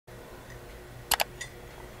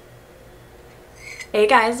Hey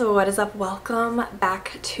guys, what is up? Welcome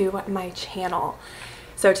back to my channel.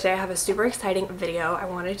 So today I have a super exciting video. I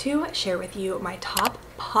wanted to share with you my top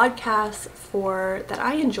podcasts that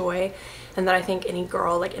I enjoy and that I think any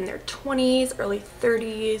girl like in their 20s, early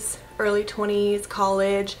 30s, early 20s,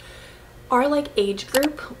 college, our like age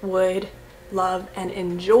group would love and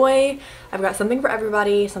enjoy. I've got something for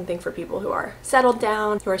everybody, something for people who are settled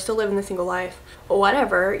down, who are still living the single life.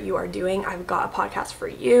 Whatever you are doing, I've got a podcast for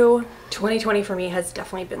you. 2020 for me has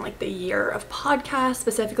definitely been like the year of podcasts,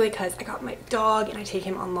 specifically because I got my dog and I take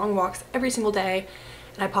him on long walks every single day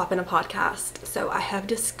and I pop in a podcast. So I have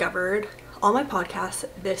discovered all my podcasts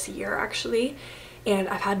this year actually, and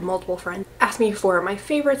I've had multiple friends ask me for my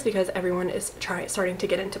favorites because everyone is starting to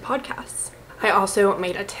get into podcasts. I also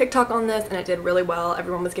made a TikTok on this and it did really well.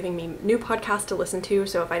 Everyone was giving me new podcasts to listen to,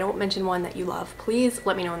 so if I don't mention one that you love, please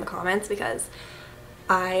let me know in the comments because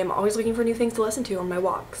I am always looking for new things to listen to on my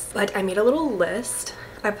walks. But I made a little list.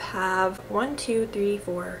 I have 1, 2, 3,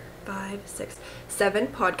 4, 5, 6, 7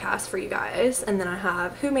 podcasts for you guys, and then I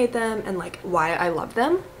have who made them and like why I love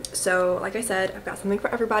them. So like I said, I've got something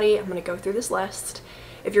for everybody. I'm gonna go through this list.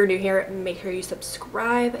 If you're new here, make sure you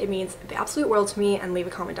subscribe. It means the absolute world to me, and leave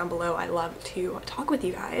a comment down below. I love to talk with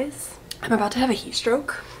you guys. I'm about to have a heat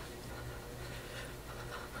stroke.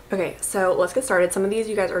 Okay, so let's get started. Some of these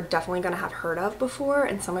you guys are definitely gonna have heard of before,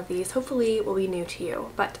 and some of these hopefully will be new to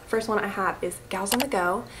you. But first one I have is Gals on the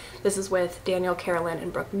Go. This is with Danielle, Carolyn,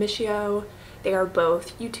 and Brooke Michio. They are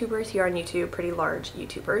both YouTubers here on YouTube, pretty large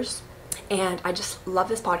YouTubers. And I just love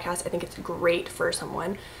this podcast. I think it's great for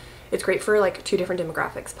someone. It's great for like 2 different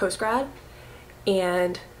demographics, post-grad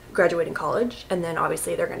and graduating college, and then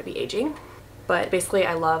obviously they're going to be aging. But basically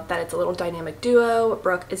I love that it's a little dynamic duo.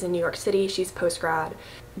 Brooke is in New York City, she's post-grad.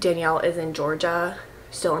 Danielle is in Georgia,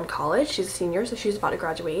 still in college. She's a senior, so she's about to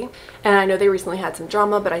graduate. And I know they recently had some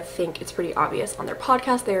drama, but I think it's pretty obvious on their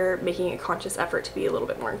podcast they're making a conscious effort to be a little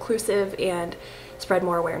bit more inclusive and spread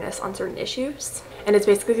more awareness on certain issues. And it's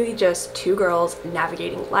basically just 2 girls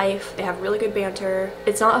navigating life. They have really good banter.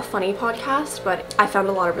 It's not a funny podcast, but I found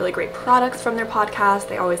a lot of really great products from their podcast.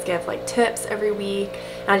 They always give like tips every week,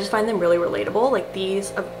 and I just find them really relatable. Like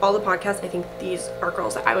these, of all the podcasts, I think these are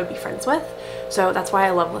girls that I would be friends with. So that's why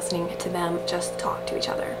I love listening to them just talk to each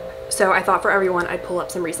other. So I thought for everyone I'd pull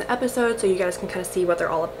up some recent episodes so you guys can kind of see what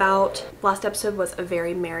they're all about. Last episode was a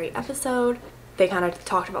very merry episode. They kind of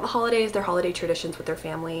talked about the holidays, their holiday traditions with their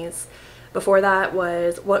families. Before that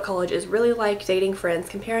was what college is really like, dating friends,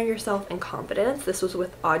 comparing yourself, and confidence. This was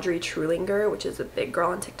with Audrey Trulinger, which is a big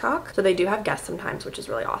girl on TikTok. So they do have guests sometimes, which is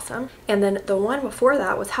really awesome. And then the one before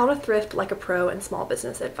that was how to thrift like a pro and small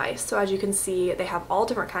business advice. So as you can see, they have all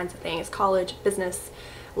different kinds of things: college, business,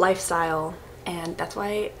 lifestyle, and that's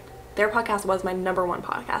why their podcast was my #1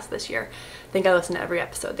 podcast this year. I think I listened to every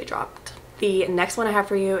episode they dropped. The next one I have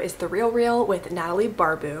for you is The Real Real with Natalie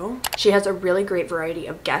Barbu. She has a really great variety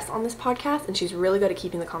of guests on this podcast, and she's really good at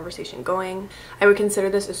keeping the conversation going. I would consider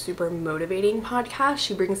this a super motivating podcast.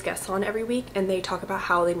 She brings guests on every week and they talk about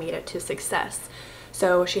how they made it to success.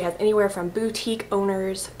 So she has anywhere from boutique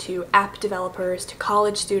owners to app developers to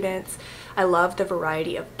college students. I love the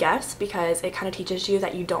variety of guests because it kind of teaches you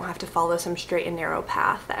that you don't have to follow some straight and narrow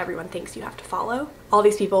path that everyone thinks you have to follow. All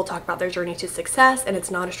these people talk about their journey to success, and it's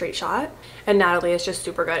not a straight shot. And Natalie is just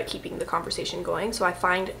super good at keeping the conversation going. So I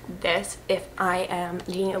find this, if I am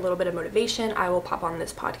needing a little bit of motivation, I will pop on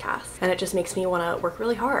this podcast. And it just makes me want to work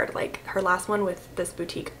really hard. Like her last one with this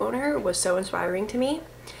boutique owner was so inspiring to me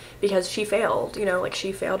because she failed, you know, like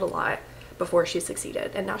she failed a lot before she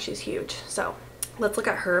succeeded, and now she's huge. So let's look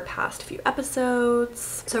at her past few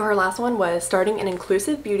episodes. So her last one was starting an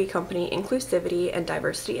inclusive beauty company, inclusivity and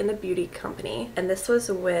diversity in the beauty company. And this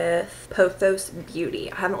was with Pothos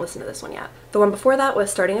Beauty. I haven't listened to this one yet. The one before that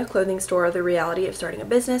was starting a clothing store, the reality of starting a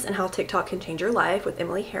business and how TikTok can change your life, with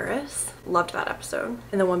Emily Harris. Loved that episode.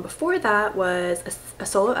 And the one before that was a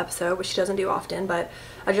solo episode, which she doesn't do often, but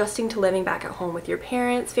adjusting to living back at home with your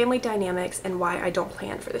parents, family dynamics, and why I don't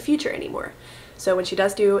plan for the future anymore. So when she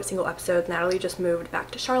does do single episodes, Natalie just moved back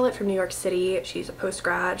to Charlotte from New York City. She's a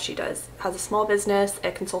post-grad. She has a small business,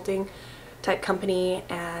 a consulting type company,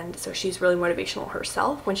 and so she's really motivational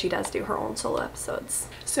herself when she does do her own solo episodes.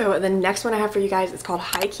 So the next one I have for you guys is called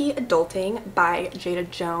High Key Adulting by Jada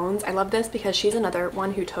Jones. I love this because she's another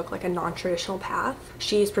one who took like a non-traditional path.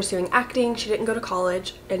 She's pursuing acting. She didn't go to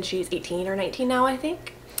college, and she's 18 or 19 now, I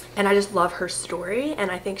think. And I just love her story,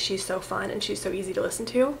 and I think she's so fun and she's so easy to listen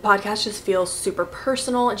to. The podcast just feels super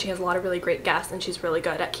personal, and she has a lot of really great guests, and she's really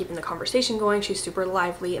good at keeping the conversation going. She's super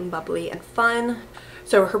lively and bubbly and fun.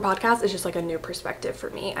 So her podcast is just like a new perspective for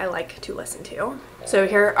me. I like to listen to. So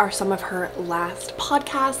here are some of her last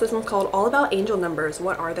podcasts. This one's called All About Angel Numbers,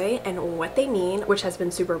 What Are They and What They Mean, which has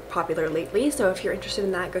been super popular lately. So if you're interested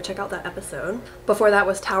in that, go check out that episode. Before that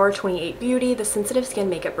was Tower 28 Beauty, the sensitive skin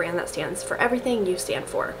makeup brand that stands for everything you stand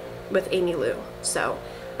for, with Amy Lou. So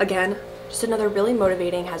again, just another really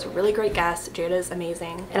motivating, has really great guests. Jada's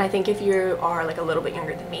amazing. And I think if you are like a little bit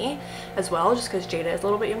younger than me as well, just because Jada is a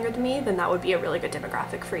little bit younger than me, then that would be a really good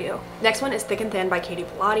demographic for you. Next one is Thick and Thin by Katie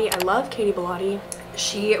Bellotti. I love Katie Bellotti.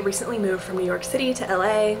 She recently moved from New York City to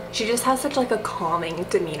LA. She just has such like a calming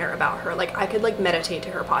demeanor about her. Like I could like meditate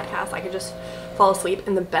to her podcast. I could just fall asleep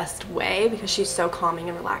in the best way because she's so calming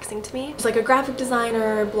and relaxing to me. She's like a graphic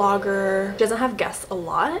designer, blogger. She doesn't have guests a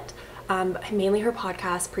lot. But mainly her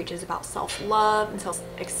podcast preaches about self-love and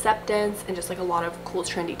self-acceptance and just like a lot of cool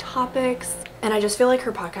trendy topics. And I just feel like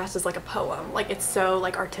her podcast is like a poem. Like it's so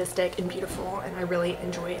like artistic and beautiful, and I really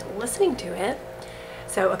enjoy listening to it.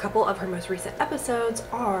 So a couple of her most recent episodes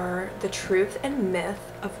are The Truth and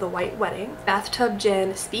Myth of the White Wedding, Bathtub Gin,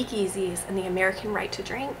 Speakeasies, and the American Right to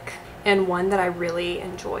Drink. And one that I really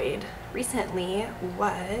enjoyed recently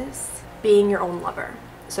was Being Your Own Lover.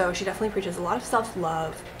 So she definitely preaches a lot of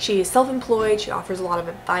self-love. She's self-employed, she offers a lot of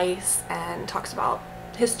advice and talks about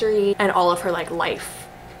history and all of her like life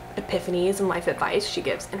epiphanies and life advice she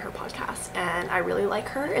gives in her podcast. And I really like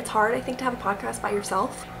her. It's hard, I think, to have a podcast by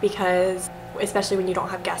yourself because especially when you don't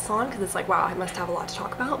have guests on, because it's like, wow, I must have a lot to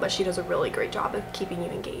talk about, but she does a really great job of keeping you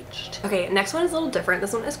engaged. Okay, next one is a little different.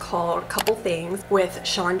 This one is called Couple Things with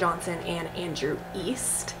Sean Johnson and Andrew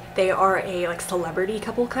East. They are a like celebrity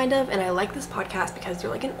couple kind of, and I like this podcast because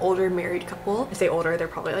they're like an older married couple. I say older, they're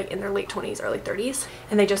probably like in their late 20s, early 30s,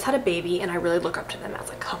 and they just had a baby, and I really look up to them as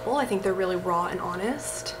a couple. I think they're really raw and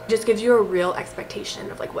honest. It just gives you a real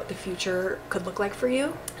expectation of like what the future could look like for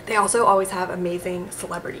you. They also always have amazing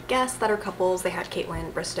celebrity guests that are couples. They had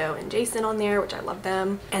Caitlin, Bristow, and Jason on there, which I love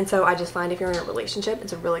them. And so I just find if you're in a relationship,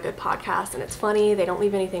 it's a really good podcast, and it's funny. They don't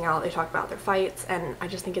leave anything out. They talk about their fights, and I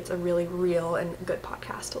just think it's a really real and good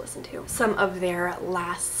podcast to listen to. Some of their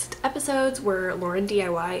last episodes were Lauren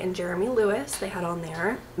DIY and Jeremy Lewis. They had on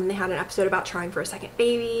there. And they had an episode about trying for a second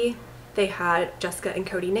baby. They had Jessica and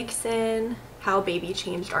Cody Nixon, How Baby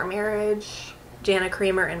Changed Our Marriage, Jana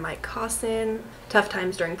Kramer and Mike Cosson, Tough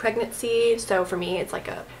Times During Pregnancy. So for me, it's like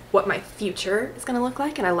a what my future is going to look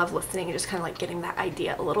like, and I love listening and just kind of like getting that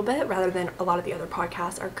idea a little bit, rather than a lot of the other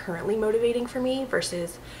podcasts are currently motivating for me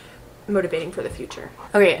versus motivating for the future.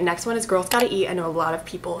 Okay, next one is Girls Gotta Eat. I know a lot of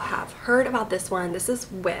people have heard about this one. This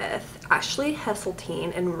is with Ashley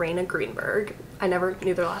Hesseltine and Raina Greenberg. I never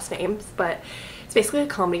knew their last names, but it's basically a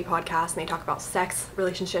comedy podcast, and they talk about sex,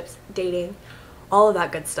 relationships, dating, all of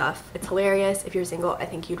that good stuff. It's hilarious. If you're single, I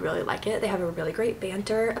think you'd really like it. They have a really great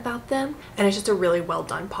banter about them, and it's just a really well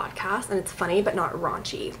done podcast, and it's funny but not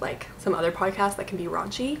raunchy like some other podcasts that can be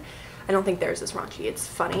raunchy. I don't think theirs is raunchy. It's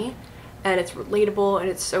funny and it's relatable and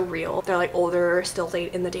it's so real. They're like older, still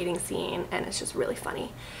in the dating scene, and it's just really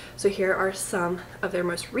funny. So here are some of their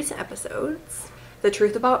most recent episodes. The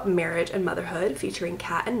Truth About Marriage and Motherhood featuring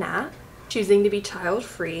Kat and Nat, Choosing to Be Child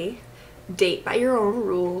Free, Date by Your Own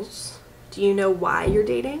Rules, Do You Know Why You're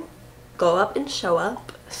Dating, Glow Up and Show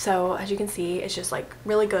Up. So as you can see, it's just like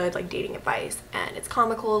really good like dating advice, and it's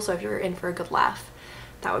comical, so if you're in for a good laugh,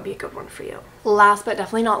 that would be a good one for you. Last but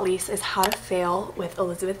definitely not least is How to Fail with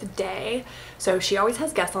Elizabeth Day. So she always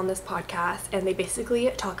has guests on this podcast, and they basically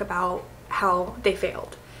talk about how they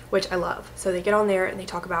failed, which I love. So they get on there and they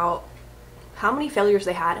talk about how many failures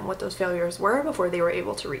they had and what those failures were before they were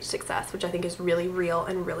able to reach success, which I think is really real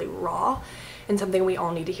and really raw, and something we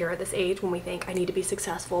all need to hear at this age when we think I need to be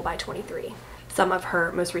successful by 23. Some of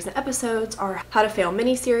her most recent episodes are How to Fail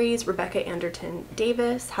miniseries, Rebecca Anderton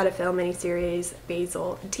Davis, How to Fail miniseries,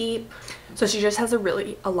 Basil Deep. So she just has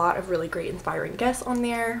a lot of really great inspiring guests on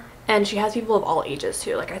there, and she has people of all ages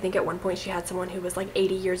too. Like I think at one point she had someone who was like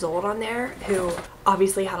 80 years old on there who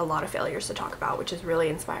obviously had a lot of failures to talk about, which is really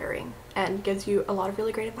inspiring and gives you a lot of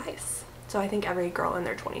really great advice. So I think every girl in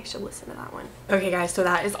their 20s should listen to that one. Okay guys, so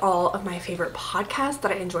that is all of my favorite podcasts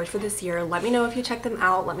that I enjoyed for this year. Let me know if you checked them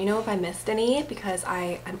out. Let me know if I missed any, because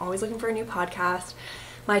I'm always looking for a new podcast.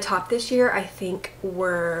 My top this year I think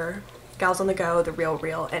were Gals on the Go, The Real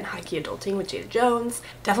Real, and High Key Adulting with Jada Jones.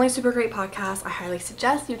 Definitely super great podcast. I highly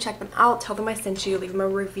suggest you check them out. Tell them I sent you. Leave them a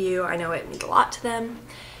review. I know it means a lot to them.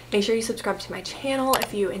 Make sure you subscribe to my channel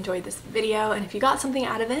if you enjoyed this video and if you got something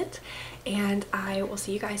out of it. And I will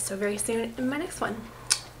see you guys so very soon in my next one.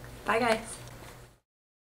 Bye guys.